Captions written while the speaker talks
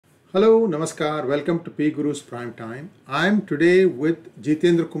Hello, Namaskar. Welcome to Pgurus Prime Time. I'm today with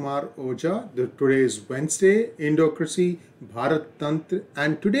Jitendra Kumar Ojha. Today is Wednesday, Indocracy, Bharat Tantra,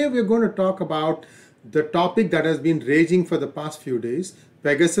 and today we're going to talk about the topic that has been raging for the past few days: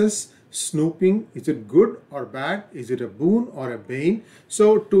 Pegasus, snooping. Is it good or bad? Is it a boon or a bane?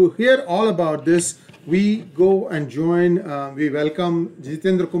 So, to hear all about this, we go and join. We welcome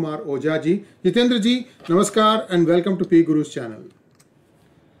Jitendra Kumar Ojha ji. Jitendra ji, Namaskar, and welcome to Pgurus channel.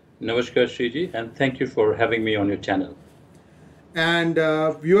 Namaskar, Shriji, and thank you for having me on your channel. And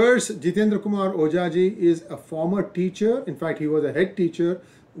viewers, Jitendra Kumar Ojha ji is a former teacher. In fact, he was a head teacher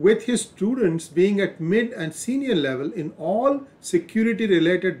with his students being at mid and senior level in all security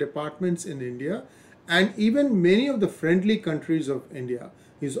related departments in India and even many of the friendly countries of India.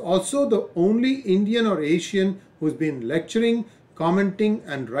 He's also the only Indian or Asian who's been lecturing, commenting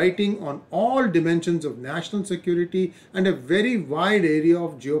and writing on all dimensions of national security and a very wide area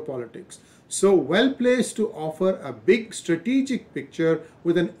of geopolitics. So well placed to offer a big strategic picture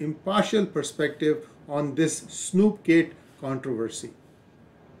with an impartial perspective on this SnoopGate controversy.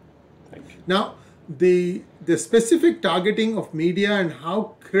 Thank you. Now, the specific targeting of media and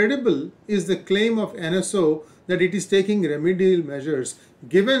how credible is the claim of NSO that it is taking remedial measures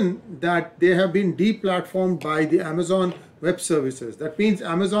given that they have been deplatformed by the Amazon Web Services. That means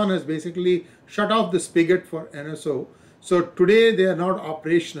Amazon has basically shut off the spigot for NSO. So today they are not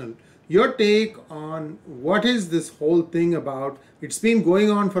operational. Your take on what is this whole thing about? It's been going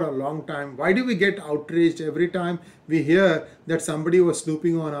on for a long time. Why do we get outraged every time we hear that somebody was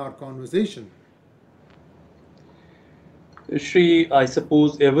snooping on our conversation? Shri, I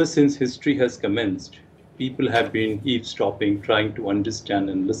suppose ever since history has commenced, people have been eavesdropping, trying to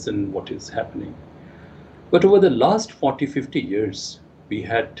understand and listen what is happening. But over the last 40-50 years, we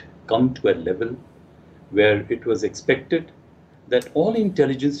had come to a level where it was expected that all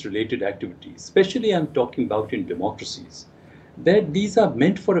intelligence-related activities, especially I'm talking about in democracies, that these are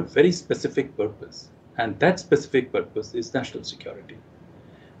meant for a very specific purpose. And that specific purpose is national security.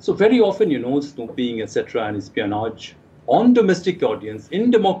 So very often, snooping, etc., and espionage on domestic audience in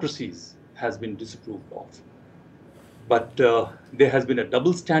democracies has been disapproved of. But there has been a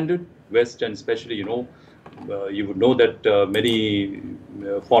double standard, West and especially, you would know that many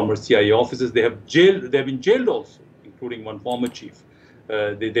former CIA officers, they have been jailed also, including one former chief.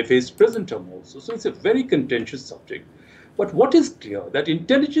 They faced prison term also. So it's a very contentious subject. But what is clear, that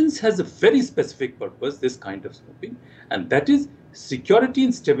intelligence has a very specific purpose, this kind of snooping, and that is security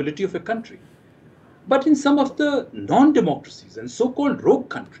and stability of a country. But in some of the non-democracies and so-called rogue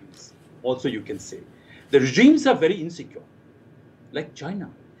countries, also you can say, the regimes are very insecure. Like China,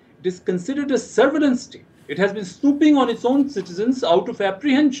 it is considered a surveillance state. It has been snooping on its own citizens out of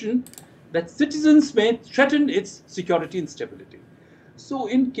apprehension that citizens may threaten its security and stability. So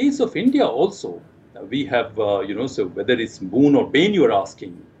in case of India also, we have, so whether it's Boon or Bane you are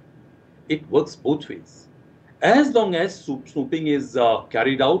asking, it works both ways. As long as snooping is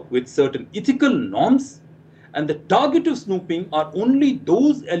carried out with certain ethical norms, and the target of snooping are only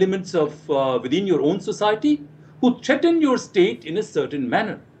those elements of within your own society who threaten your state in a certain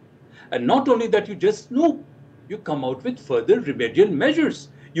manner. And not only that you just snoop, you come out with further remedial measures.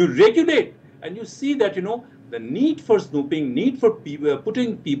 You regulate, and you see that, the need for snooping, need for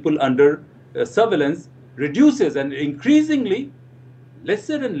putting people under surveillance reduces, and increasingly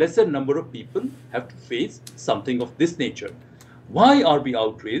lesser and lesser number of people have to face something of this nature. Why are we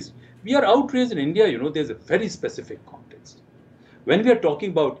outraged? We are outraged in India, there's a very specific context. When we are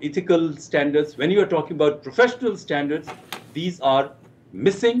talking about ethical standards, when you are talking about professional standards, these are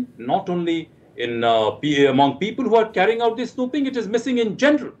missing not only in among people who are carrying out this snooping, it is missing in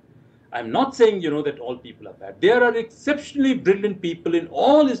general. I'm not saying, that all people are bad. There are exceptionally brilliant people in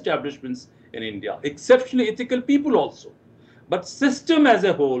all establishments in India, exceptionally ethical people also. But system as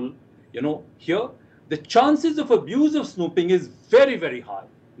a whole, here, the chances of abuse of snooping is very, very high.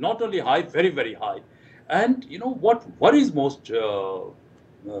 Not only high, very, very high. And what worries most,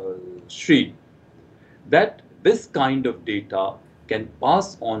 Sri, that this kind of data can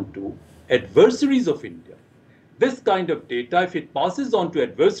pass on to adversaries of India. This kind of data, if it passes on to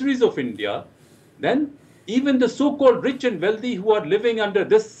adversaries of India, then even the so-called rich and wealthy who are living under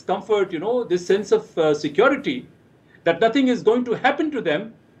this comfort, this sense of security, that nothing is going to happen to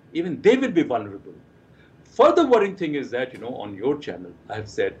them, even they will be vulnerable. Further worrying thing is that, on your channel, I have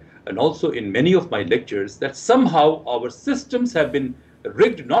said, and also in many of my lectures, that somehow our systems have been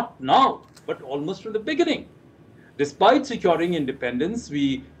rigged, not now, but almost from the beginning. Despite securing independence,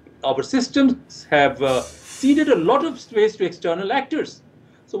 our systems have ceded a lot of space to external actors.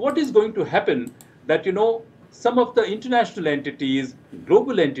 So what is going to happen that, some of the international entities,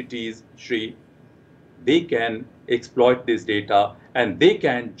 global entities, Sri, they can exploit this data and they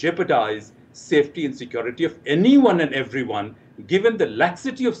can jeopardize safety and security of anyone and everyone, given the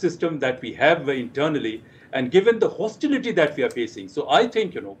laxity of system that we have internally and given the hostility that we are facing. So I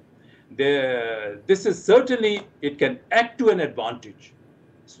think, this is certainly, it can act to an advantage.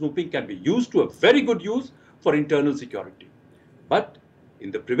 Snooping can be used to a very good use for internal security. But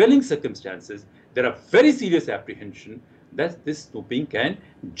in the prevailing circumstances, there are very serious apprehension that this snooping can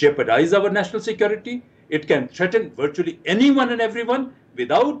jeopardize our national security. It can threaten virtually anyone and everyone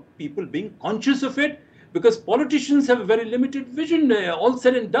without people being conscious of it, because politicians have a very limited vision, all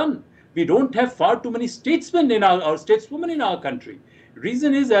said and done. We don't have far too many statesmen in our stateswomen in our country.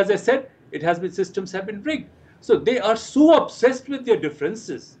 Reason is, as I said, systems have been rigged. So they are so obsessed with their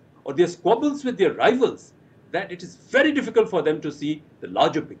differences or their squabbles with their rivals that it is very difficult for them to see the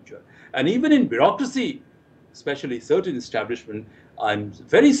larger picture. And even in bureaucracy, especially certain establishment, I'm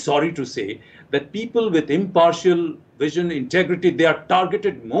very sorry to say that people with impartial vision, integrity, they are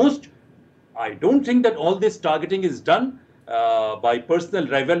targeted most. I don't think that all this targeting is done by personal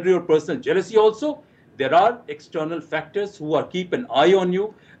rivalry or personal jealousy also. There are external factors who are keep an eye on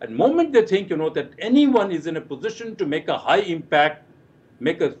you. And the moment they think, that anyone is in a position to make a high impact,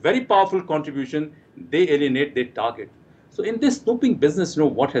 make a very powerful contribution, they alienate their target. So in this snooping business,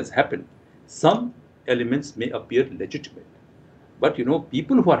 what has happened? Some elements may appear legitimate. But,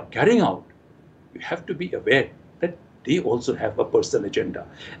 people who are carrying out, you have to be aware that they also have a personal agenda.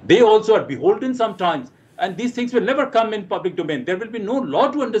 They also are beholden sometimes. And these things will never come in public domain. There will be no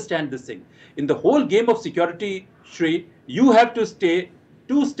law to understand this thing. In the whole game of security, Shri, you have to stay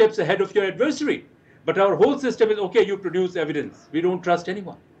 2 steps ahead of your adversary. But our whole system is, okay, you produce evidence. We don't trust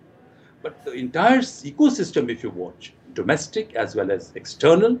anyone. But the entire ecosystem, if you watch, domestic as well as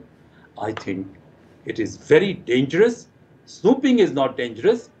external, I think it is very dangerous. Snooping is not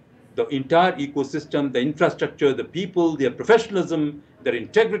dangerous. The entire ecosystem, the infrastructure, the people, their professionalism, their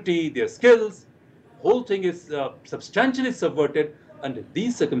integrity, their skills, whole thing is substantially subverted. Under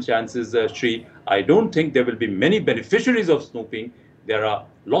these circumstances, Shri, I don't think there will be many beneficiaries of snooping.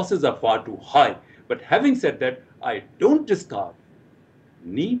 Losses are far too high. But having said that, I don't discard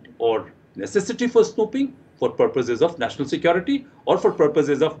need or necessity for snooping for purposes of national security or for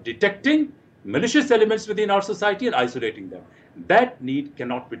purposes of detecting malicious elements within our society and isolating them. That need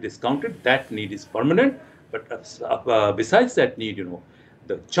cannot be discounted. That need is permanent. But besides that need,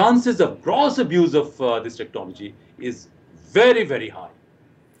 the chances of gross abuse of this technology is very, very high.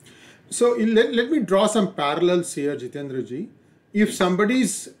 So let me draw some parallels here, Jitendra ji. If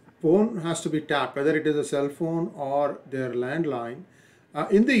somebody's phone has to be tapped, whether it is a cell phone or their landline,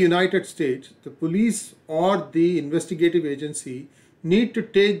 in the United States, the police or the investigative agency need to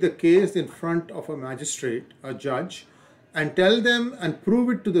take the case in front of a magistrate, a judge, and tell them and prove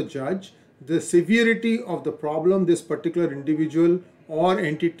it to the judge the severity of the problem this particular individual or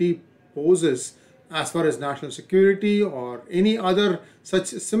entity poses as far as national security or any other such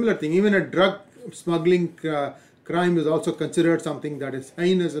similar thing. Even a drug smuggling crime is also considered something that is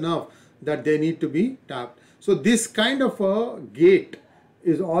heinous enough that they need to be tapped. So this kind of a gate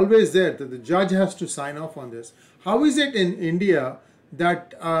is always there, that the judge has to sign off on this. How is it in India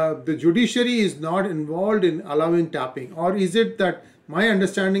that the judiciary is not involved in allowing tapping? Or is it that my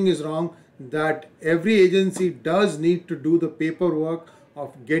understanding is wrong, that every agency does need to do the paperwork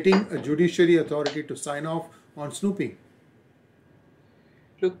of getting a judiciary authority to sign off on snooping?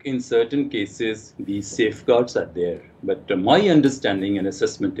 Look, in certain cases, these safeguards are there. But my understanding and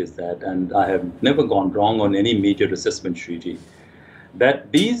assessment is that, and I have never gone wrong on any major assessment, Shriji,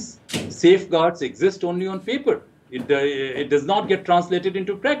 that these safeguards exist only on paper. It does not get translated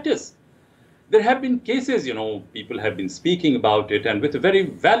into practice. There have been cases, people have been speaking about it, and with a very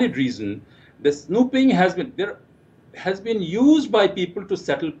valid reason. The snooping has been used by people to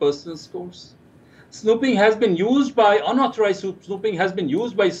settle personal scores. Snooping has been used by unauthorized snooping has been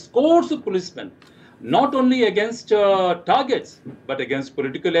used by scores of policemen, not only against targets, but against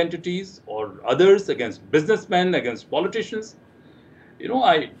political entities or others, against businessmen, against politicians.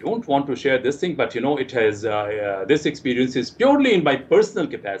 I don't want to share this thing, but it has this experience is purely in my personal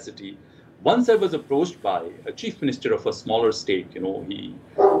capacity. Once I was approached by a chief minister of a smaller state. He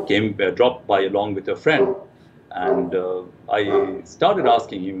came, dropped by along with a friend, and I started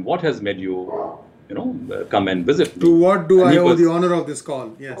asking him, what has made you, come and visit me? To what do I owe the honor of this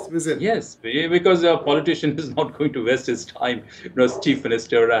call? Yes, visit. Yes, because a politician is not going to waste his time. As chief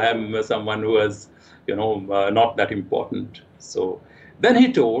minister, I am someone who is, not that important. So then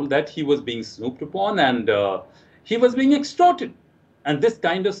he told that he was being snooped upon and he was being extorted. And this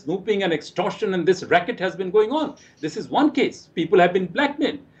kind of snooping and extortion and this racket has been going on. This is one case. People have been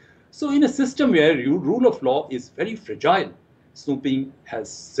blackmailed. So in a system where rule of law is very fragile, snooping has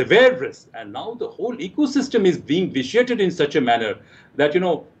severe risk. And now the whole ecosystem is being vitiated in such a manner that,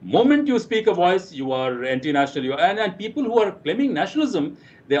 moment you speak a voice, you are anti-national. And people who are claiming nationalism,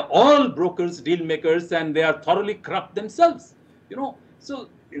 they are all brokers, deal makers, and they are thoroughly corrupt themselves. So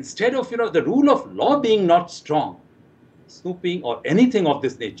instead of, the rule of law being not strong, snooping or anything of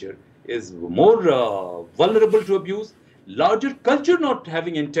this nature is more vulnerable to abuse. Larger culture not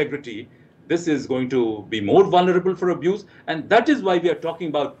having integrity, this is going to be more vulnerable for abuse. And that is why we are talking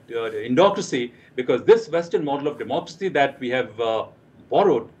about indocracy, because this Western model of democracy that we have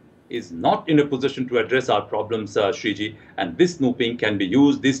borrowed is not in a position to address our problems, Shriji. And this snooping can be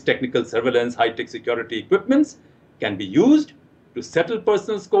used, this technical surveillance, high-tech security equipments can be used to settle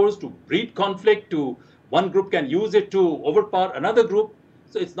personal scores, to breed conflict, one group can use it to overpower another group.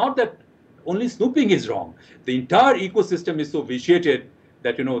 So it's not that only snooping is wrong. The entire ecosystem is so vitiated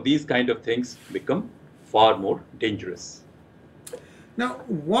that, these kind of things become far more dangerous. Now,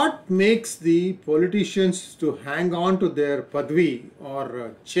 what makes the politicians to hang on to their padvi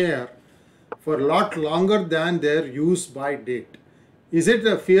or chair for a lot longer than their use-by date? Is it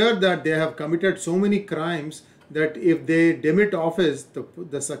a fear that they have committed so many crimes that if they demit office,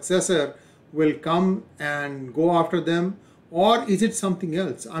 the successor will come and go after them? Or is it something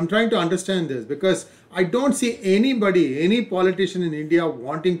else? I'm trying to understand this because I don't see any politician in India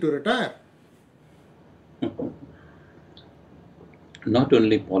wanting to retire. Not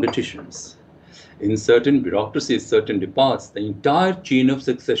only politicians. In certain bureaucracies, certain departs, the entire chain of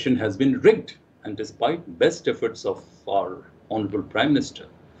succession has been rigged. And despite best efforts of our Honorable Prime Minister,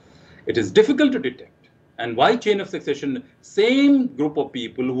 it is difficult to detect. And why chain of succession? Same group of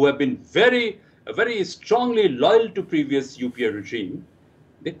people who have been very strongly loyal to previous UPA regime,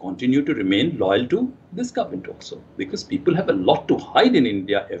 they continue to remain loyal to this government also. Because people have a lot to hide in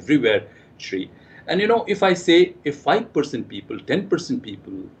India everywhere, Shri. And if I say if 5% people, 10%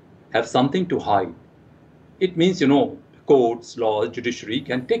 people have something to hide, it means, courts, laws, judiciary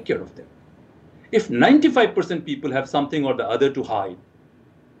can take care of them. If 95% people have something or the other to hide,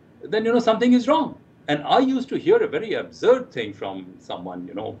 then, something is wrong. And I used to hear a very absurd thing from someone,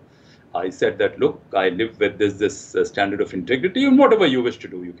 I said that, look, I live with this standard of integrity, and whatever you wish to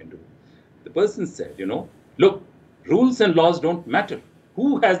do, you can do. The person said, look, rules and laws don't matter.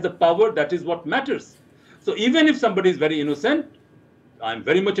 Who has the power? That is what matters. So even if somebody is very innocent, I'm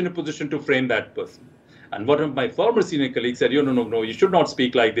very much in a position to frame that person. And one of my former senior colleagues said, no, you should not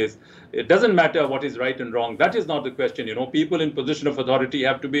speak like this. It doesn't matter what is right and wrong. That is not the question. People in position of authority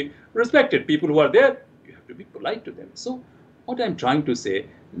have to be respected. People who are there, you have to be polite to them. So what I'm trying to say,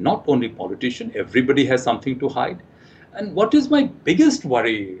 not only politicians, everybody has something to hide. And what is my biggest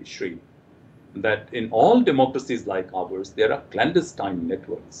worry, Shri, that in all democracies like ours, there are clandestine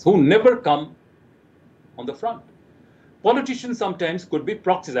networks who never come on the front. Politicians sometimes could be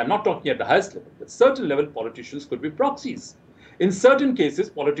proxies. I'm not talking at the highest level, but certain level politicians could be proxies. In certain cases,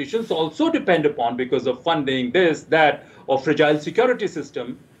 politicians also depend upon, because of funding, this, that, or fragile security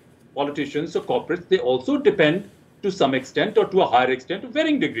system, politicians or corporates, they also depend to some extent or to a higher extent, to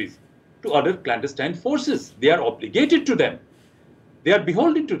varying degrees, to other clandestine forces. They are obligated to them. They are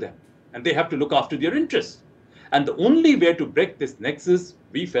beholden to them, and they have to look after their interests. And the only way to break this nexus,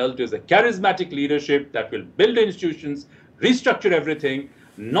 we felt, is a charismatic leadership that will build institutions, restructure everything,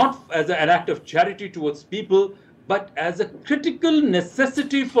 not as an act of charity towards people, but as a critical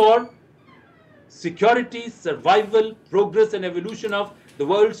necessity for security, survival, progress, and evolution of the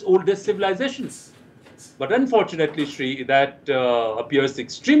world's oldest civilizations. But unfortunately, Shri, that appears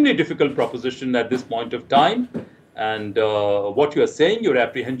extremely difficult proposition at this point of time. And what you are saying, your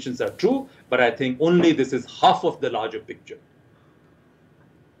apprehensions are true, but I think only this is half of the larger picture.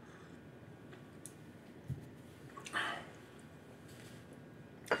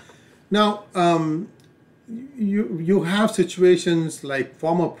 Now, you have situations like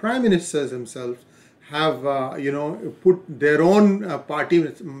former prime ministers themselves have, put their own party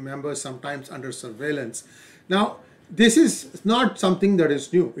members sometimes under surveillance. Now, this is not something that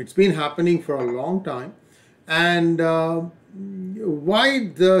is new. It's been happening for a long time. And why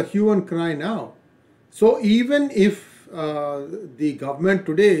the hue and cry now? So even if the government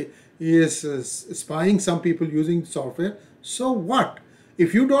today is spying some people using software, so what?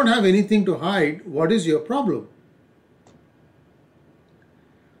 If you don't have anything to hide, what is your problem?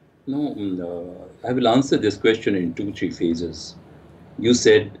 No, I will answer this question in 2-3 phases. You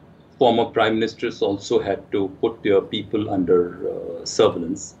said former prime ministers also had to put their people under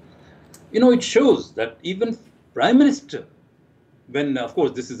surveillance. It shows that even prime minister when, of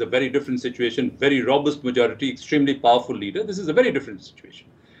course, this is a very different situation, very robust majority, extremely powerful leader. This is a very different situation.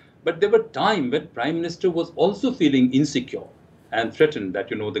 But there were times when Prime Minister was also feeling insecure and threatened that,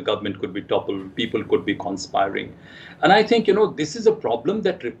 the government could be toppled, people could be conspiring. And I think, this is a problem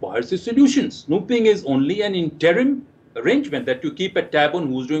that requires a solution. Snooping is only an interim arrangement that you keep a tab on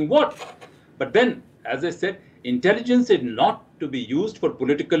who's doing what. But then, as I said, intelligence is not to be used for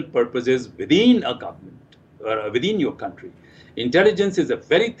political purposes within a government, within your country. Intelligence is a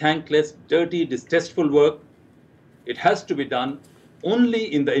very thankless, dirty, distasteful work. It has to be done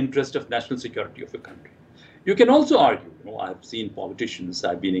only in the interest of national security of a country. You can also argue, I've seen politicians,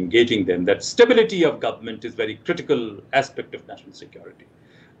 I've been engaging them, that stability of government is a very critical aspect of national security.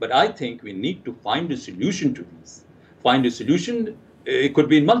 But I think we need to find a solution to these. Find a solution, it could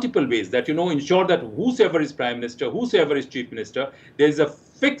be in multiple ways, that, ensure that whosoever is Prime Minister, whosoever is Chief Minister, there is a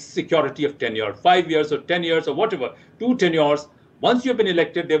fixed security of tenure, 5 years or 10 years or whatever, 2 tenures. Once you've been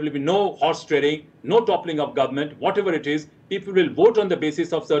elected, there will be no horse trading, no toppling of government, whatever it is. People will vote on the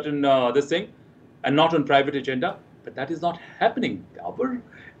basis of certain this thing and not on private agenda. But that is not happening. Our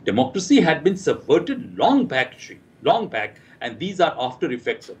democracy had been subverted long back, and these are after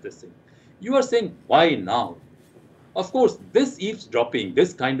effects of this thing. You are saying, why now? Of course, this eavesdropping,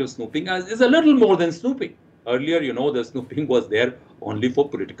 this kind of snooping is a little more than snooping. Earlier, the snooping was there only for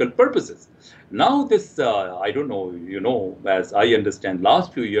political purposes. Now this, I don't know, as I understand,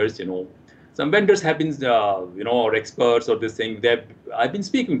 last few years, some vendors have been, or experts or this thing, I've been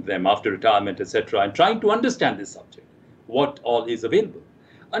speaking to them after retirement, etc., and trying to understand this subject, what all is available.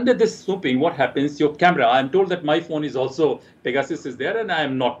 Under this snooping, what happens, your camera, I'm told that my phone is also, Pegasus is there, and I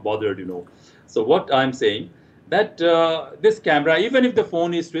am not bothered, So what I'm saying, that this camera, even if the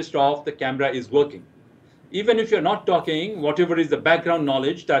phone is switched off, the camera is working. Even if you're not talking, whatever is the background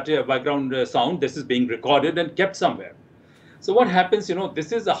knowledge, that background sound, this is being recorded and kept somewhere. So what happens,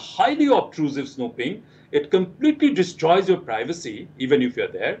 this is a highly obtrusive snooping. It completely destroys your privacy, even if you're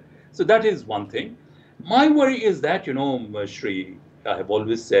there. So that is one thing. My worry is that, Shri, I have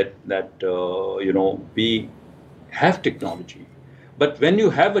always said that, we have technology. But when you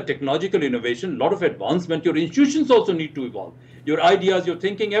have a technological innovation, a lot of advancement, your institutions also need to evolve. Your ideas, your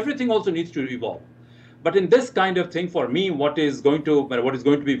thinking, everything also needs to evolve. But in this kind of thing, for me, what is going to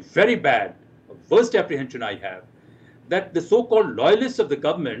be very bad, worst apprehension I have, that the so-called loyalists of the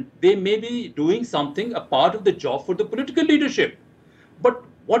government, they may be doing something, a part of the job for the political leadership. But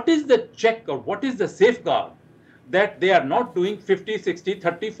what is the check or what is the safeguard that they are not doing 50, 60,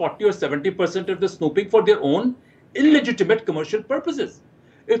 30, 40 or 70% of the snooping for their own illegitimate commercial purposes?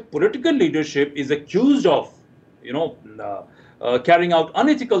 If political leadership is accused of, carrying out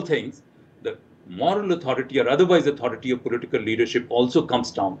unethical things, the moral authority or otherwise authority of political leadership also comes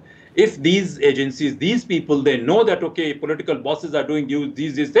down. If these agencies, these people, they know that, okay, political bosses are doing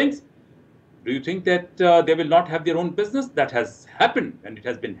these things, do you think that they will not have their own business? That has happened, and it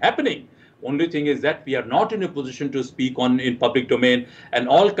has been happening. Only thing is that we are not in a position to speak in public domain, and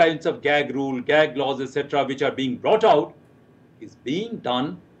all kinds of gag laws, etc., which are being brought out, is being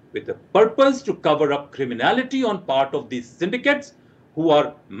done with the purpose to cover up criminality on part of these syndicates who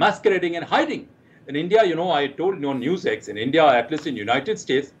are masquerading and hiding. In India, I told NewsX, in India, at least in United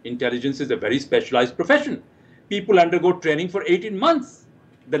States, intelligence is a very specialized profession. People undergo training for 18 months.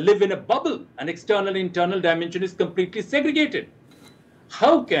 They live in a bubble. An external and internal dimension is completely segregated.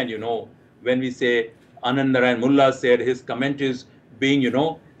 How can, when we say Anand Narayan Mullah said his comment is being,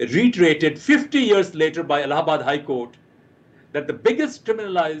 reiterated 50 years later by Allahabad High Court, that the biggest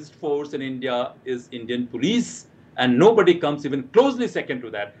criminalized force in India is Indian police, and nobody comes even closely second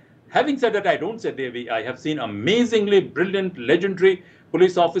to that. Having said that, I don't say I have seen amazingly brilliant, legendary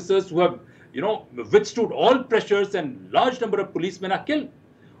police officers who have, withstood all pressures, and large number of policemen are killed.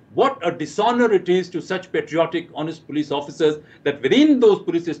 What a dishonor it is to such patriotic, honest police officers that within those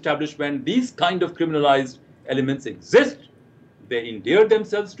police establishments, these kind of criminalized elements exist. They endear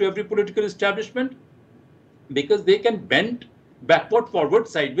themselves to every political establishment because they can bend backward, forward,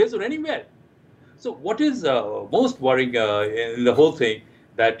 sideways, or anywhere. So what is most worrying in the whole thing,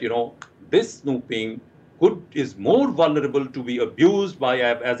 that, this snooping is more vulnerable to be abused by,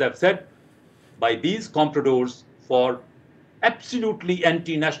 as I've said, by these compradors for absolutely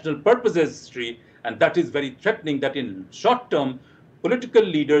anti-national purposes, and that is very threatening, that in short term, political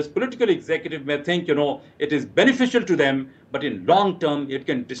leaders, political executive may think, it is beneficial to them, but in long term, it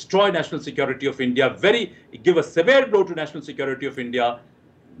can destroy national security of India, give a severe blow to national security of India.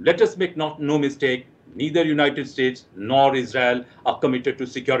 Let us make no mistake, neither United States nor Israel are committed to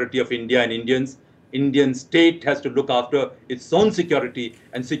security of India and Indians. Indian state has to look after its own security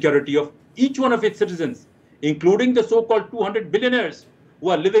and security of each one of its citizens. including the so-called 200 billionaires who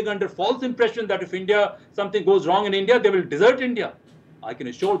are living under false impression that if India, something goes wrong in India, they will desert India. I can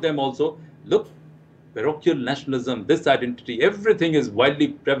assure them also, look, parochial nationalism, this identity, everything is widely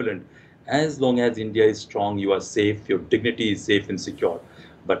prevalent. As long as India is strong, you are safe, your dignity is safe and secure.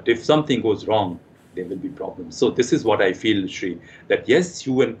 But if something goes wrong, there will be problems. So this is what I feel, Shri, that yes,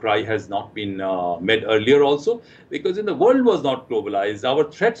 hue and cry has not been made earlier also, because in the world was not globalized. Our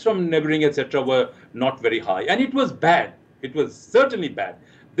threats from neighboring, etc., were not very high. And it was bad. It was certainly bad.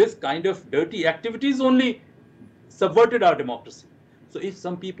 This kind of dirty activities only subverted our democracy. So if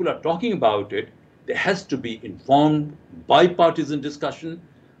some people are talking about it, there has to be informed, bipartisan discussion,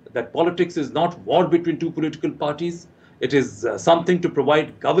 that politics is not war between two political parties. It is something to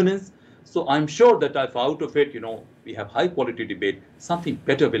provide governance. So I'm sure that if out of it, we have high quality debate, something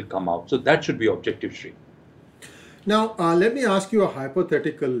better will come out. So that should be objective, Shri. Now, let me ask you a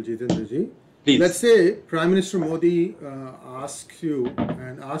hypothetical, Jitendra ji. Please. Let's say Prime Minister Modi asks you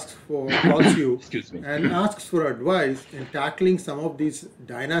and calls you Excuse me. and asks for advice in tackling some of these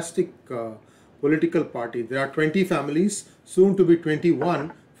dynastic political parties. There are 20 families, soon to be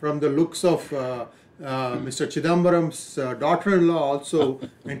 21, from the looks of Mr. Chidambaram's daughter-in-law also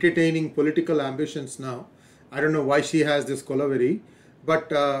entertaining political ambitions now. I don't know why she has this colaveri, but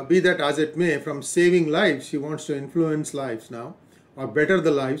be that as it may, from saving lives, she wants to influence lives now, or better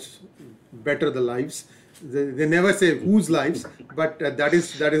the lives. They never say whose lives, but that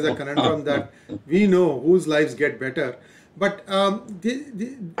is a conundrum that we know whose lives get better. But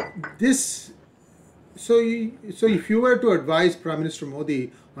so if you were to advise Prime Minister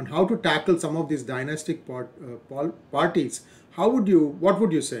Modi on how to tackle some of these dynastic parties, what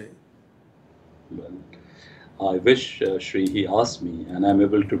would you say? Well, I wish, Shri, he asked me, and I'm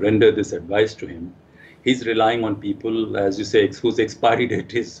able to render this advice to him. He's relying on people, as you say, whose expiry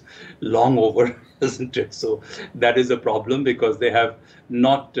date is long over, isn't it? So that is a problem, because they have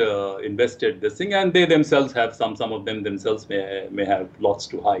not invested this thing, and they themselves have some of them themselves may have lots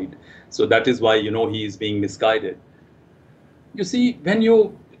to hide. So that is why, he is being misguided. You see, when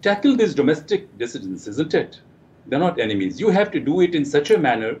you tackle these domestic dissidents, isn't it? They're not enemies. You have to do it in such a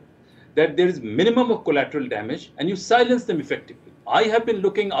manner that there is minimum of collateral damage and you silence them effectively. I have been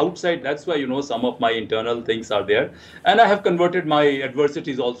looking outside. That's why, some of my internal things are there. And I have converted my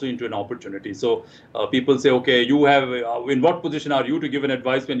adversities also into an opportunity. So people say, okay, you have, in what position are you to give an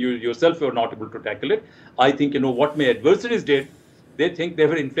advice when you yourself are not able to tackle it? I think, what my adversaries did, they think they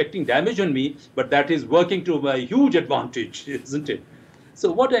were inflicting damage on me, but that is working to my huge advantage, isn't it?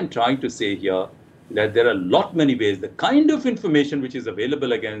 So what I'm trying to say here, that there are many ways, the kind of information which is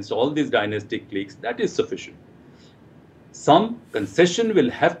available against all these dynastic cliques, that is sufficient. Some concession will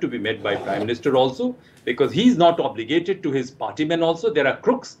have to be made by Prime Minister also, because he is not obligated to his party men also. There are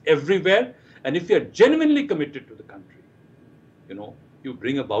crooks everywhere. And if you are genuinely committed to the country, you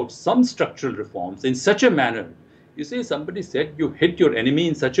bring about some structural reforms in such a manner. You say, somebody said you hit your enemy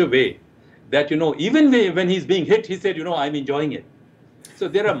in such a way that, even when he's being hit, he said, I'm enjoying it. So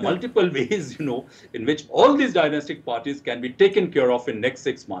there are multiple ways, in which all these dynastic parties can be taken care of in next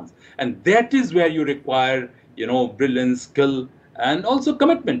 6 months. And that is where you require, brilliance, skill, and also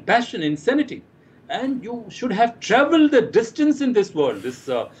commitment, passion, insanity. And you should have traveled the distance in this world,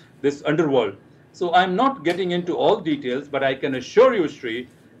 this underworld. So I'm not getting into all details, but I can assure you, Shri,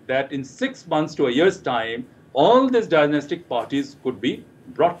 that in 6 months to a year's time, all these dynastic parties could be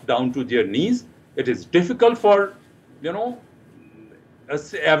brought down to their knees. It is difficult for, an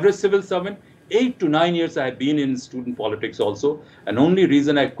average civil servant. 8 to 9 years I have been in student politics also. And only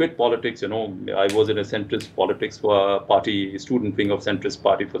reason I quit politics, I was in a centrist politics party, student wing of centrist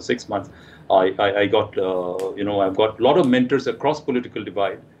party for 6 months. I got, I've got a lot of mentors across political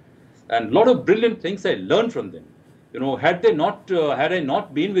divide, and a lot of brilliant things I learned from them. Had I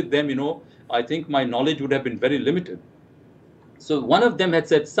not been with them, I think my knowledge would have been very limited. So one of them had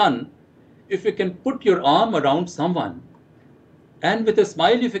said, son, if you can put your arm around someone and with a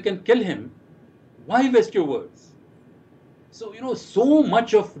smile, if you can kill him, why waste your words? So, so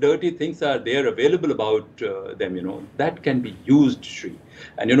much of dirty things are there available about them, that can be used, Shri.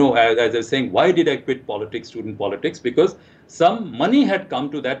 And, as I was saying, why did I quit politics, student politics? Because some money had come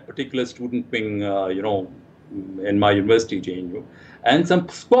to that particular student wing, in my university, JNU, and some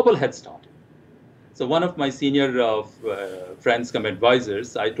squabble had started. So one of my senior friends come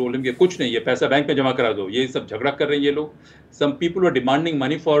advisors, I told him, kuch nahi, ye paisa bank mein jama kara do, ye sab jhagda kar rahe hain ye log. Some people were demanding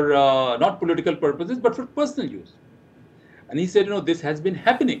money for not political purposes, but for personal use. And he said, this has been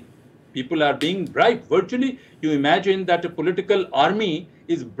happening. People are being bribed. Virtually, you imagine that a political army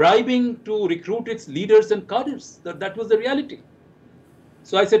is bribing to recruit its leaders and cadres. That was the reality.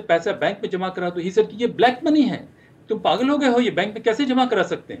 So I said, पैसा bank में जमा करा दो. He said, ये black money है. तुम पागल हो गए हो, ये बैंक में कैसे जमा करा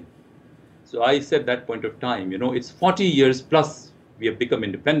सकते हैं? So I said that point of time, it's 40 years plus we have become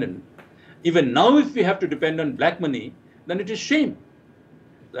independent. Even now, if we have to depend on black money, then it is shame.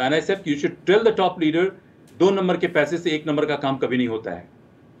 And I said, you should tell the top leader, 2 number के पैसे से 1 number का काम कभी नहीं होता है.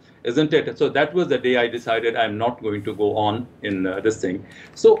 Isn't it? So that was the day I decided I'm not going to go on in this thing.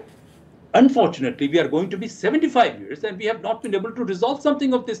 So unfortunately, we are going to be 75 years and we have not been able to resolve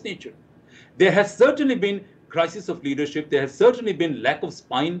something of this nature. There has certainly been crisis of leadership. There has certainly been lack of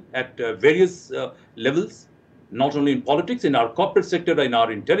spine at various levels, not only in politics, in our corporate sector, in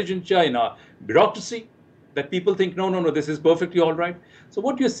our intelligentsia, in our bureaucracy, that people think, no, this is perfectly all right. So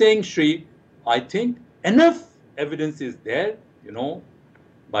what you're saying, Shri, I think enough evidence is there,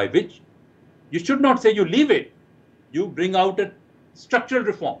 by which you should not say you leave it. You bring out a structural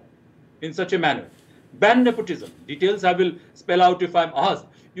reform in such a manner. Ban nepotism. Details I will spell out if I'm asked.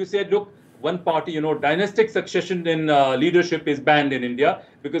 You said, look, one party, dynastic succession in leadership is banned in India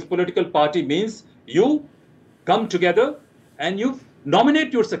because political party means you come together and you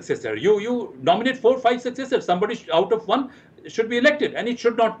nominate your successor. You nominate 4 or 5 successors. Somebody out of one should be elected, and it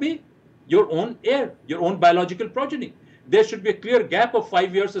should not be your own heir, your own biological progeny. There should be a clear gap of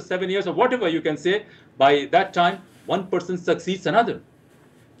 5 years or 7 years or whatever you can say. By that time, one person succeeds another.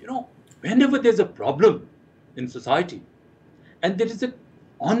 Whenever there's a problem in society and there is a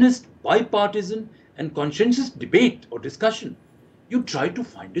honest, bipartisan and conscientious debate or discussion, you try to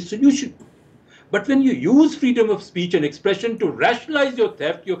find a solution. But when you use freedom of speech and expression to rationalize your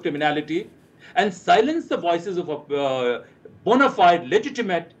theft, your criminality, and silence the voices of bona fide,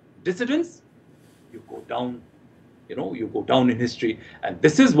 legitimate dissidents, you go down. You go down in history. And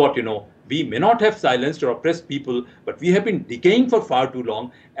this is what, we may not have silenced or oppressed people, but we have been decaying for far too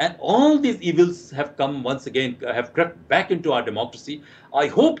long. And all these evils have come once again, have crept back into our democracy. I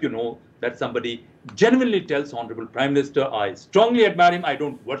hope, that somebody genuinely tells Honorable Prime Minister, I strongly admire him. I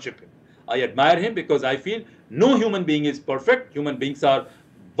don't worship him. I admire him because I feel no human being is perfect. Human beings are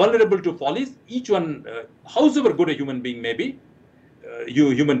vulnerable to follies. Each one, however good a human being may be,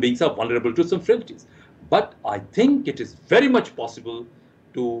 human beings are vulnerable to some frailties. But I think it is very much possible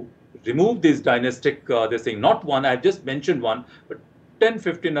to remove this dynastic, this thing. Not one, I've just mentioned one, but 10,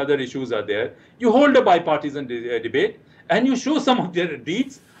 15 other issues are there. You hold a bipartisan debate and you show some of their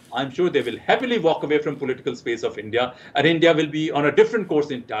deeds. I'm sure they will happily walk away from political space of India, and India will be on a different course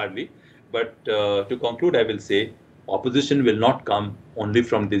entirely. But to conclude, I will say opposition will not come only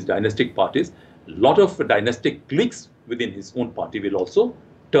from these dynastic parties. A lot of dynastic cliques within his own party will also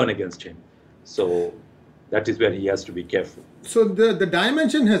turn against him. So that is where he has to be careful. So the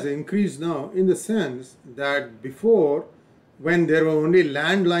dimension has increased now in the sense that before, when there were only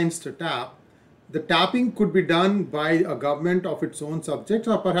landlines to tap, the tapping could be done by a government of its own subjects,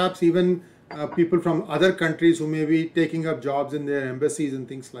 or perhaps even people from other countries who may be taking up jobs in their embassies and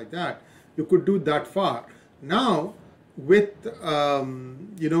things like that. You could do that far. Now, with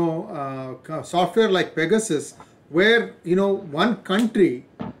software like Pegasus, where one country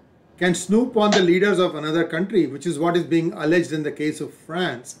can snoop on the leaders of another country, which is what is being alleged in the case of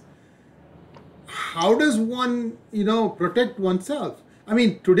France. How does one, protect oneself? I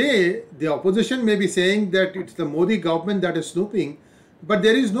mean, today, the opposition may be saying that it's the Modi government that is snooping, but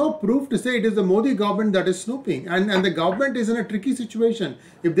there is no proof to say it is the Modi government that is snooping. And the government is in a tricky situation.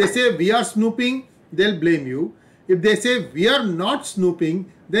 If they say we are snooping, they'll blame you. If they say we are not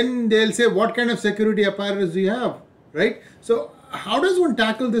snooping, then they'll say what kind of security apparatus do you have, right? So how does one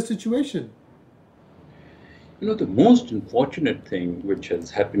tackle this situation? The most unfortunate thing which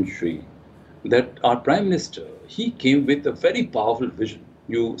has happened, Shri, that our Prime Minister, he came with a very powerful vision.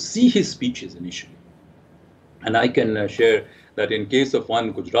 You see his speeches initially. And I can share that in case of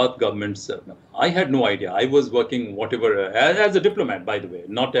one Gujarat government's, I had no idea. I was working as a diplomat, by the way,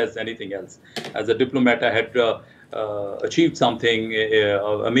 not as anything else. As a diplomat, I had achieved something,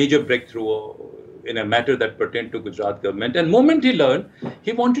 a major breakthrough in a matter that pertained to Gujarat government. And the moment he learned,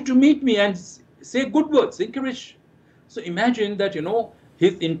 he wanted to meet me and say good words, encourage. So imagine that,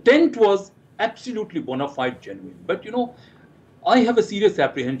 his intent was absolutely bona fide, genuine. But, I have a serious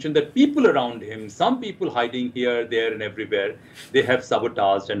apprehension that people around him, some people hiding here, there and everywhere, they have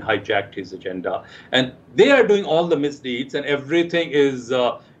sabotaged and hijacked his agenda. And they are doing all the misdeeds, and everything is, they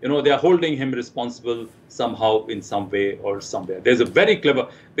are holding him responsible somehow, in some way or somewhere. There's a very clever,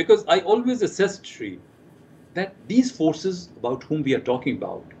 because I always assessed, Shri, that these forces about whom we are talking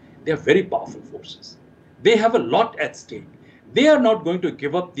about, they are very powerful forces. They have a lot at stake. They are not going to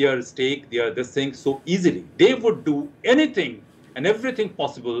give up their stake, this thing so easily. They would do anything and everything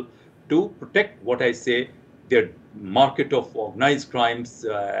possible to protect what I say, their market of organized crimes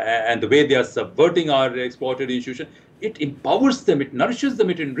and the way they are subverting our exploited institution, it empowers them, it nourishes them,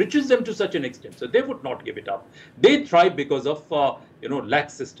 it enriches them to such an extent. So they would not give it up. They thrive because of,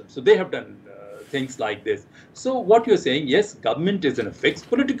 lax systems. So they have done things like this. So what you're saying, yes, government is in a fix.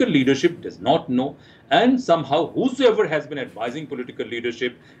 Political leadership does not know. And somehow whosoever has been advising political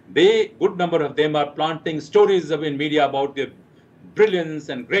leadership, good number of them are planting stories in media about their brilliance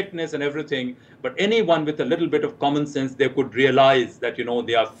and greatness and everything. But anyone with a little bit of common sense, they could realize that,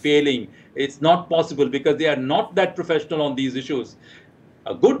 they are failing. It's not possible because they are not that professional on these issues.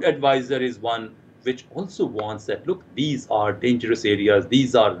 A good advisor is one which also wants that, look, these are dangerous areas,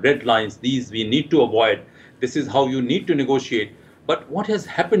 these are red lines, these we need to avoid. This is how you need to negotiate. But what has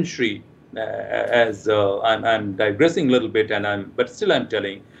happened, Shri, I'm digressing a little bit, but still I'm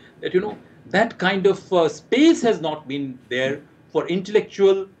telling that, that kind of space has not been there for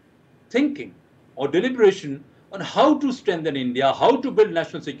intellectual thinking or deliberation on how to strengthen India, how to build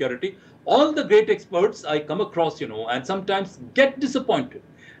national security. All the great experts I come across, and sometimes get disappointed.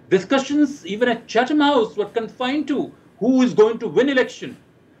 Discussions even at Chatham House were confined to who is going to win election.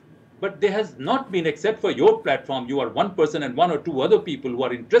 But there has not been, except for your platform, you are one person and one or two other people who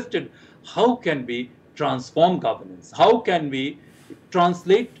are interested. How can we transform governance? How can we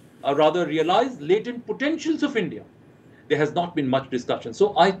translate or rather realize latent potentials of India? There has not been much discussion.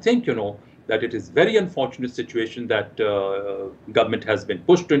 So I think, that it is very unfortunate situation that government has been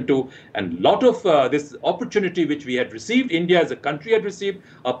pushed into, and a lot of this opportunity which we had received, India as a country had received,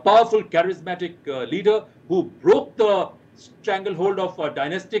 a powerful, charismatic leader who broke the stranglehold of a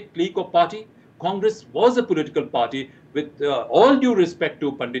dynastic clique of party. Congress was a political party. With all due respect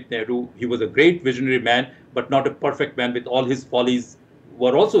to Pandit Nehru, he was a great visionary man, but not a perfect man. With all his follies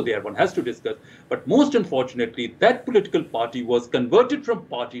were also there, one has to discuss. But most unfortunately, that political party was converted from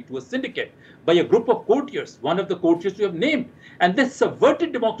party to a syndicate by a group of courtiers, one of the courtiers you have named. And this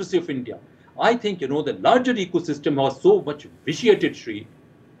subverted democracy of India. I think, the larger ecosystem was so much vitiated, Shri,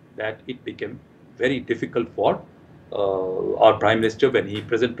 that it became very difficult for our Prime Minister,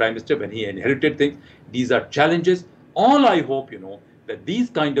 present Prime Minister, when he inherited things. These are challenges. All I hope, that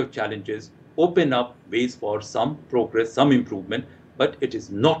these kind of challenges open up ways for some progress, some improvement. But it is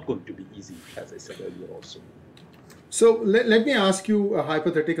not going to be easy, as I said earlier also. So let me ask you a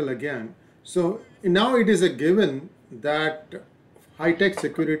hypothetical again. So now it is a given that high-tech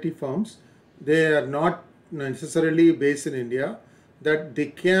security firms, they are not necessarily based in India, that they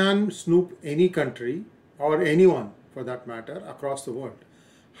can snoop any country or anyone for that matter across the world.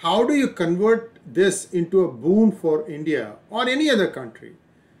 How do you convert this into a boon for India or any other country?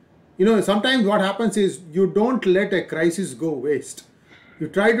 Sometimes what happens is you don't let a crisis go waste. You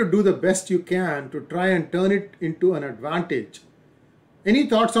try to do the best you can to try and turn it into an advantage. Any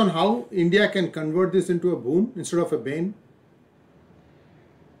thoughts on how India can convert this into a boon instead of a bane?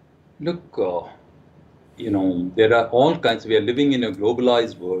 Look, there are all kinds. We are living in a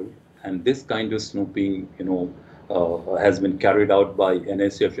globalized world, and this kind of snooping, has been carried out by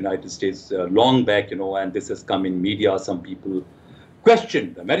NSA of United States long back, and this has come in media. Some people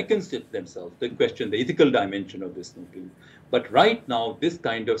question, the Americans themselves, they question the ethical dimension of this snooping. But right now, this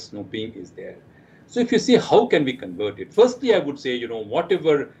kind of snooping is there. So if you see, how can we convert it? Firstly, I would say,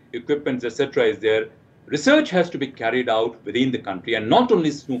 whatever equipment, etc. is there, research has to be carried out within the country, and not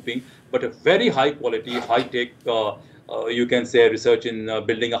only snooping, but a very high quality, high-tech, you can say research in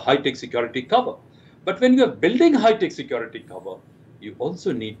building a high-tech security cover. But when you are building high-tech security cover, you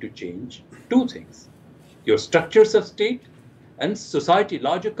also need to change two things: your structures of state and society,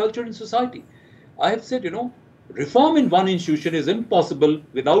 larger culture in society. I have said, reform in one institution is impossible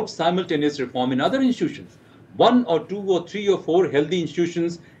without simultaneous reform in other institutions. One or two or three or four healthy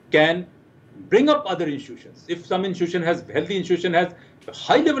institutions can bring up other institutions. If some healthy institution has a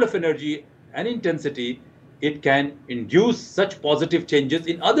high level of energy and intensity, it can induce such positive changes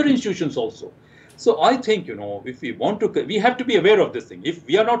in other institutions also. So I think, if we want to, we have to be aware of this thing. If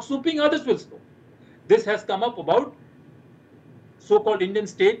we are not snooping, others will snoop. This has come up about so-called Indian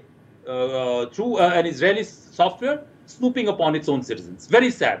state through an Israeli software snooping upon its own citizens. Very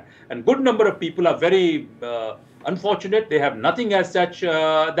sad. And good number of people are very unfortunate. They have nothing as such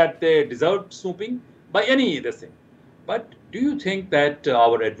that they deserve snooping by any this thing. But do you think that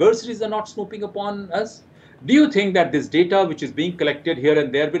our adversaries are not snooping upon us? Do you think that this data which is being collected here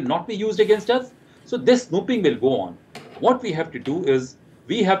and there will not be used against us? So this snooping will go on. What we have to do is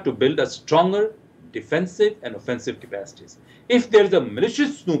we have to build a stronger defensive and offensive capacities. If there is a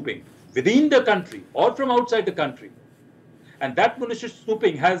malicious snooping within the country or from outside the country, and that malicious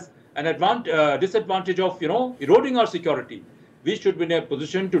snooping has an disadvantage of, eroding our security, we should be in a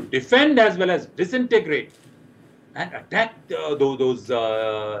position to defend as well as disintegrate and attack those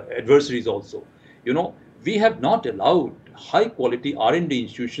adversaries also. You know, we have not allowed high quality R&D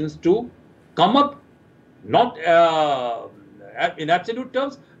institutions to come up, not in absolute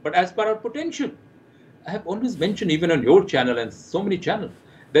terms, but as per our potential. I have always mentioned, even on your channel and so many channels,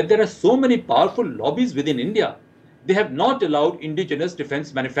 that there are so many powerful lobbies within India. They have not allowed indigenous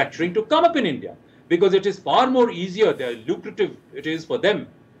defense manufacturing to come up in India because it is far more easier, lucrative it is for them,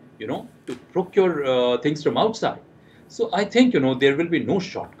 you know, to procure things from outside. So I think, you know, there will be no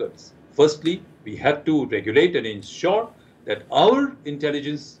shortcuts. Firstly, we have to regulate and ensure that our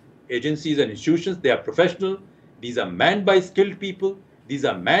intelligence agencies and institutions, they are professional. These are manned by skilled people. These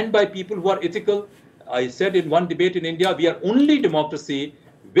are manned by people who are ethical. I said in one debate in India, we are only democracy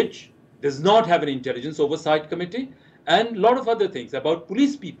which does not have an intelligence oversight committee, and a lot of other things about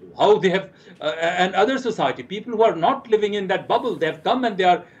police people, how they have, and other society, people who are not living in that bubble. They have come and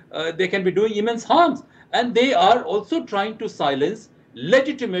they can be doing immense harms. And they are also trying to silence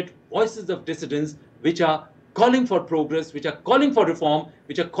legitimate voices of dissidents which are calling for progress, which are calling for reform,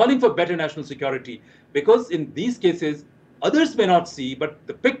 which are calling for better national security. Because in these cases, others may not see, but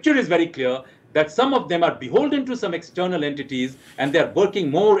the picture is very clear that some of them are beholden to some external entities and they are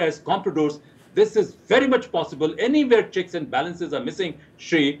working more as compradors. This is very much possible. Anywhere checks and balances are missing,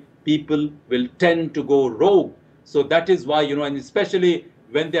 Shri, people will tend to go rogue. So that is why, you know, and especially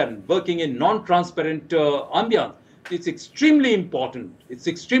when they are working in non-transparent ambience, it's extremely important. It's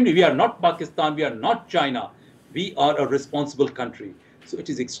extremely, we are not Pakistan, we are not China. We are a responsible country. So it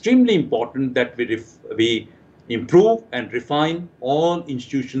is extremely important that we improve and refine all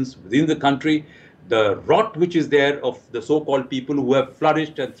institutions within the country. The rot which is there of the so-called people who have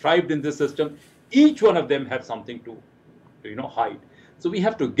flourished and thrived in this system, each one of them have something to, you know, hide. So we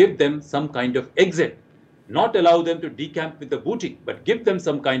have to give them some kind of exit, not allow them to decamp with the booty, but give them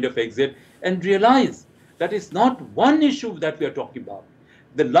some kind of exit and realize that it's not one issue that we are talking about.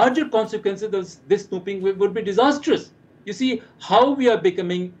 The larger consequences of this snooping would be disastrous. You see how we are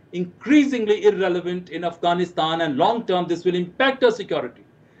becoming increasingly irrelevant in Afghanistan, and long term this will impact our security.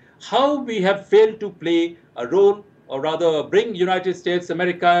 How we have failed to play a role, or rather bring United States,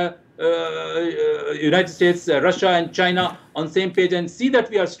 America, Russia and China on same page and see that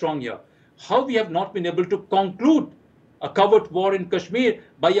we are strong here. How we have not been able to conclude a covert war in Kashmir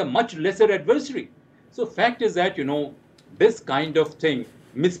by a much lesser adversary. So fact is that, you know, this kind of thing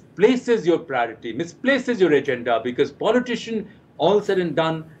misplaces your priority, misplaces your agenda, because politician, all said and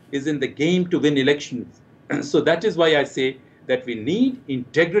done, is in the game to win elections. So that is why I say that we need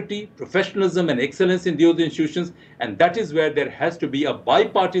integrity, professionalism and excellence in those institutions, and that is where there has to be a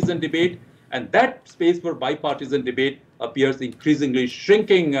bipartisan debate, and that space for bipartisan debate appears increasingly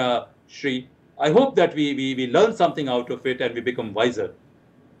shrinking, Shri. I hope that we learn something out of it and we become wiser.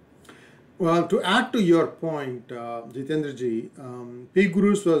 Well, to add to your point, Jitendra ji,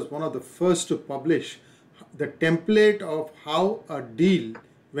 Pgurus was one of the first to publish the template of how a deal,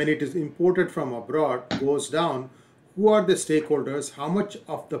 when it is imported from abroad, goes down. Who are the stakeholders? How much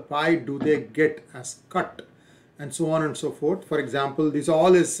of the pie do they get as cut? And so on and so forth. For example, this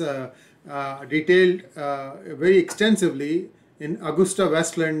all is detailed very extensively in Augusta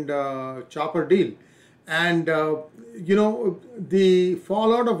Westland chopper deal. And you know, the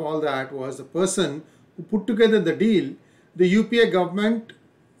fallout of all that was the person who put together the deal. The UPA government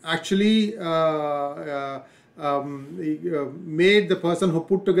actually made the person who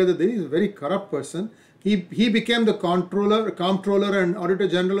put together the deal, he's a very corrupt person. He became the comptroller and auditor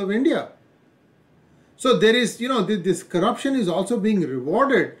general of India. So there is, you know, this corruption is also being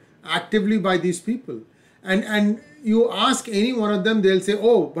rewarded actively by these people. And you ask any one of them, they'll say,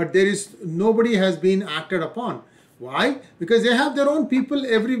 oh, but there is, nobody has been acted upon. Why? Because they have their own people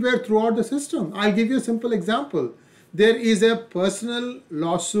everywhere throughout the system. I'll give you a simple example. There is a personal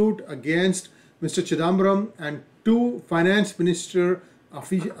lawsuit against Mr. Chidambaram and two finance ministry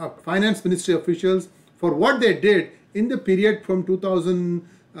officials for what they did in the period from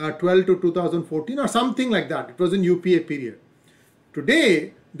 2012 to 2014 or something like that. It was in UPA period.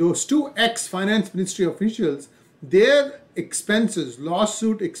 Today, those two ex-finance ministry officials, their expenses,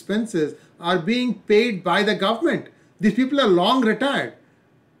 lawsuit expenses, are being paid by the government. These people are long retired.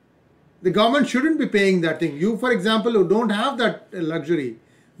 The government shouldn't be paying that thing. You, for example, who don't have that luxury,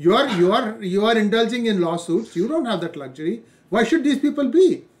 you are indulging in lawsuits. You don't have that luxury. Why should these people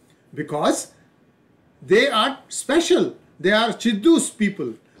be? Because they are special. They are Chiddu's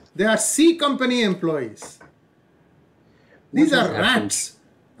people. They are C company employees. These are rats.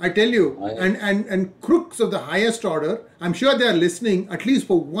 I tell you, and crooks of the highest order. I'm sure they are listening. At least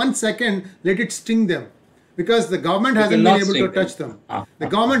for 1 second, let it sting them. because the government You hasn't been cannot able to sing them. touch them. The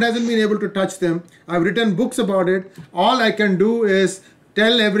government hasn't been able to touch them. I've written books about it. All I can do is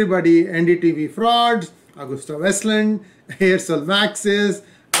tell everybody NDTV frauds, Augusta Westland, Aircel Maxis,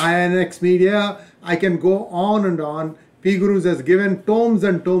 INX Media. I can go on and on. Pgurus has given tomes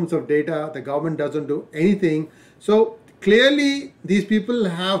and tomes of data. The government doesn't do anything. So clearly, these people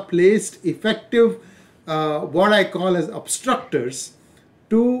have placed effective, what I call as obstructors,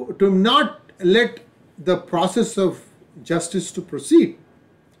 to not let the process of justice to proceed.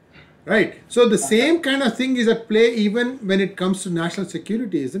 Right. So the same kind of thing is at play even when it comes to national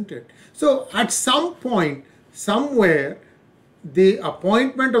security, isn't it? So at some point, somewhere, the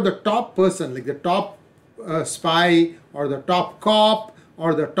appointment of the top person, like the top spy or the top cop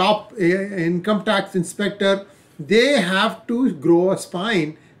or the top income tax inspector, they have to grow a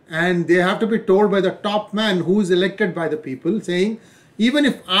spine, and they have to be told by the top man who is elected by the people, saying, even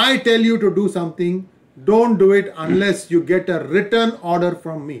if I tell you to do something, don't do it unless you get a written order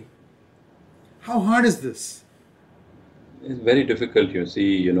from me. How hard is this? It's very difficult, you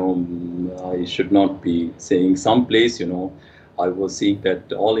see, I should not be saying someplace, I was seeing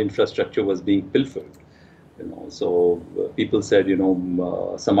that all infrastructure was being pilfered, so people said,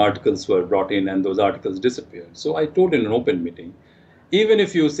 some articles were brought in and those articles disappeared. So I told in an open meeting, even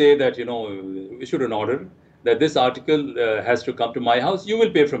if you say that, issued an order that this article has to come to my house, you will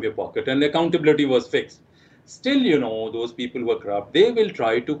pay from your pocket, and accountability was fixed. Still, those people who are corrupt, they will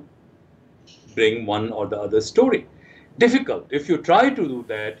try to bring one or the other story. Difficult. If you try to do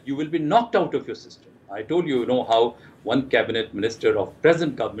that, you will be knocked out of your system. I told you, how one cabinet minister of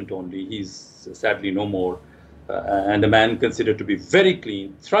present government only, he's sadly no more, and a man considered to be very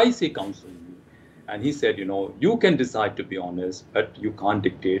clean, thrice he counseled me. And he said, you can decide to be honest, but you can't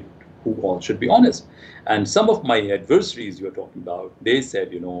dictate who all should be honest. And some of my adversaries you are talking about, they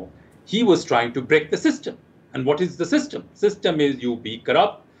said, he was trying to break the system. And what is the system? System is you be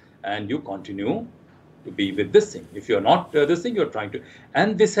corrupt and you continue to be with this thing. If you're not this thing, you're trying to.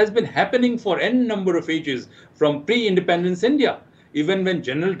 And this has been happening for n number of ages from pre-independence India. Even when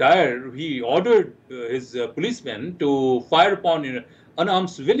General Dyer, he ordered his policemen to fire upon unarmed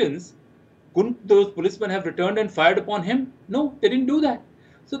civilians, couldn't those policemen have returned and fired upon him? No, they didn't do that.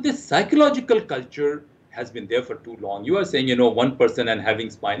 So this psychological culture has been there for too long. You are saying, one person and having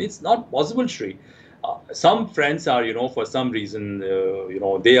spine. It's not possible, Shri. Some friends are, for some reason,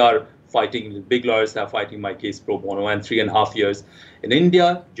 they are fighting, big lawyers are fighting my case pro bono, and 3.5 years. In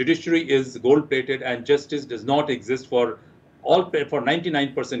India, judiciary is gold-plated and justice does not exist for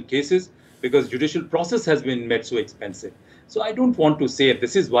 99% cases because judicial process has been made so expensive. So I don't want to say,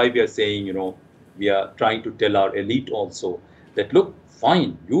 this is why we are saying, we are trying to tell our elite also that, look,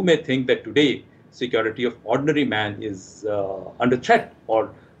 fine, you may think that today security of ordinary man is under threat,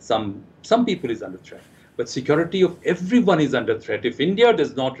 or some people is under threat. But security of everyone is under threat. If India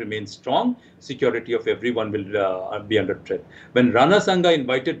does not remain strong, security of everyone will be under threat. When Rana Sanga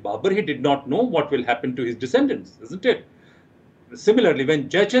invited Babur, he did not know what will happen to his descendants, isn't it? Similarly, when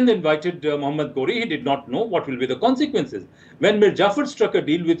Jaichand invited Muhammad Ghori, he did not know what will be the consequences. When Mir Jafar struck a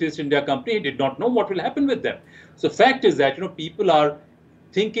deal with East India Company, he did not know what will happen with them. So fact is that, people are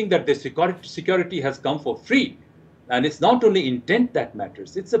thinking that the security has come for free. And it's not only intent that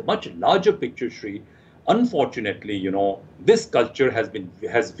matters. It's a much larger picture, Shri. Unfortunately, this culture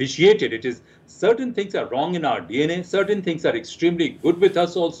has vitiated. It is certain things are wrong in our DNA. Certain things are extremely good with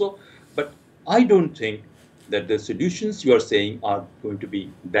us also. But I don't think that the solutions you are saying are going to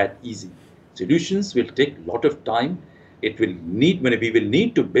be that easy. Solutions will take a lot of time. We will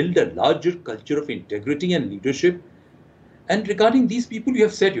need to build a larger culture of integrity and leadership. And regarding these people, you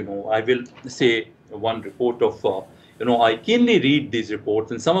have said, I will say one report of, I keenly read these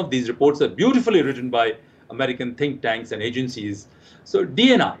reports, and some of these reports are beautifully written by American think tanks and agencies. So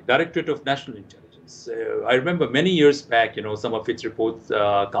DNI, Directorate of National Intelligence, I remember many years back, some of its reports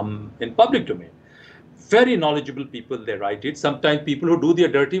come in public domain. Very knowledgeable people, they write it. Sometimes people who do their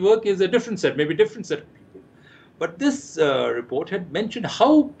dirty work is a different set, maybe different set of people. But this report had mentioned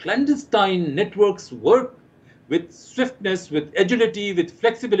how clandestine networks work with swiftness, with agility, with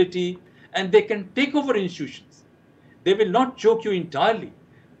flexibility, and they can take over institutions. They will not choke you entirely,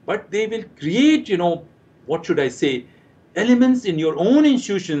 but they will create, what should I say, elements in your own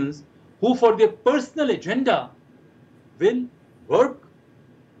institutions who for their personal agenda will work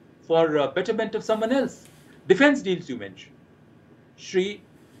for betterment of someone else. Defense deals you mentioned. Shri,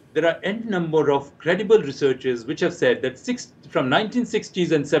 there are n number of credible researchers which have said that from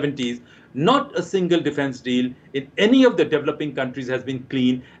 1960s and 70s, not a single defense deal in any of the developing countries has been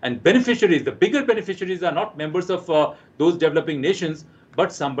clean, and beneficiaries, the bigger beneficiaries are not members of those developing nations,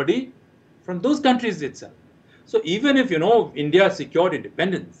 but somebody from those countries itself. So even if, India secured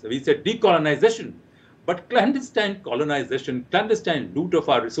independence, we said decolonization, but clandestine colonization, clandestine loot of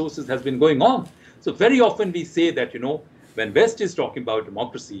our resources has been going on. So very often we say that, when West is talking about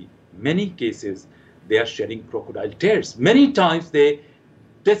democracy, many cases they are shedding crocodile tears. Many times they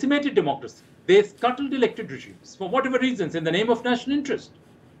decimated democracy. They scuttled elected regimes for whatever reasons in the name of national interest.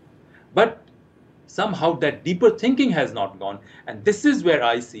 But somehow that deeper thinking has not gone. And this is where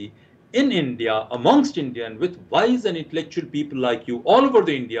I see in India, amongst Indian, with wise and intellectual people like you all over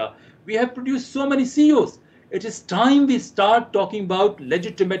the India, we have produced so many CEOs. It is time we start talking about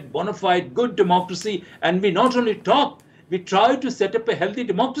legitimate, bona fide, good democracy. And we not only talk, we try to set up a healthy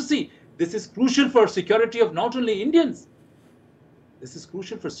democracy. This is crucial for security of not only Indians. This is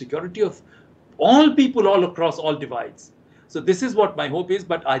crucial for security of all people all across all divides. So this is what my hope is.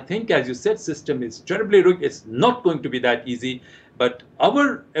 But I think, as you said, system is terribly rigged. It's not going to be that easy. But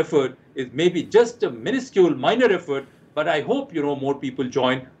our effort is maybe just a minuscule, minor effort. But I hope, more people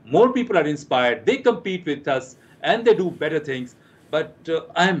join. More people are inspired. They compete with us and they do better things. But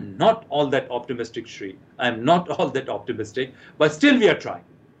I am not all that optimistic, Shri. I am not all that optimistic. But still we are trying.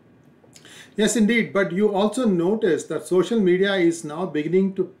 Yes, indeed. But you also notice that social media is now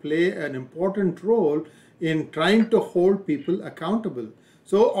beginning to play an important role in trying to hold people accountable.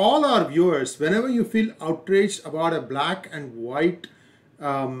 So all our viewers, whenever you feel outraged about a black and white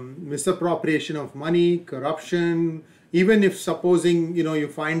misappropriation of money, corruption, even if supposing, you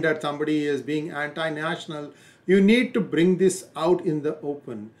find that somebody is being anti-national, you need to bring this out in the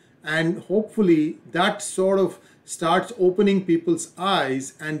open. And hopefully that sort of starts opening people's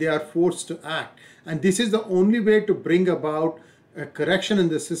eyes and they are forced to act. And this is the only way to bring about a correction in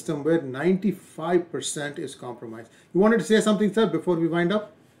the system where 95% is compromised. You wanted to say something, sir, before we wind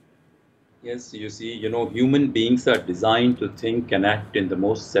up? Yes, you see, human beings are designed to think and act in the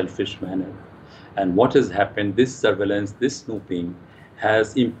most selfish manner. And what has happened, this surveillance, this snooping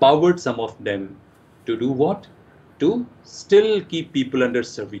has empowered some of them to do what? To still keep people under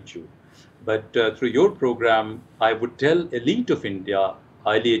servitude. But through your program, I would tell elite of India,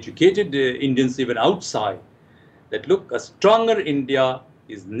 highly educated Indians even outside, that look, a stronger India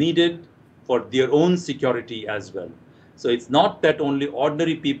is needed for their own security as well. So it's not that only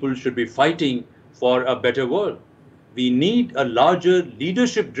ordinary people should be fighting for a better world. We need a larger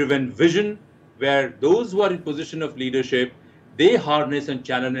leadership-driven vision where those who are in position of leadership, they harness and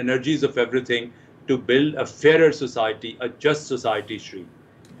channel energies of everything to build a fairer society, a just society, Shri.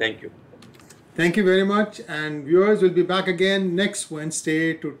 Thank you. Thank you very much. And viewers will be back again next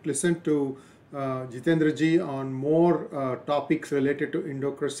Wednesday to listen to Jitendra ji on more topics related to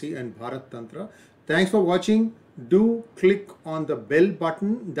Indocracy and Bharat Tantra. Thanks for watching. Do click on the bell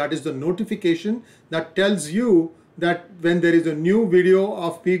button. That is the notification that tells you that when there is a new video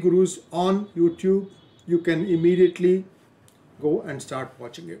of Pgurus on YouTube, you can immediately go and start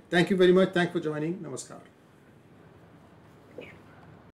watching it. Thank you very much. Thanks for joining. Namaskar.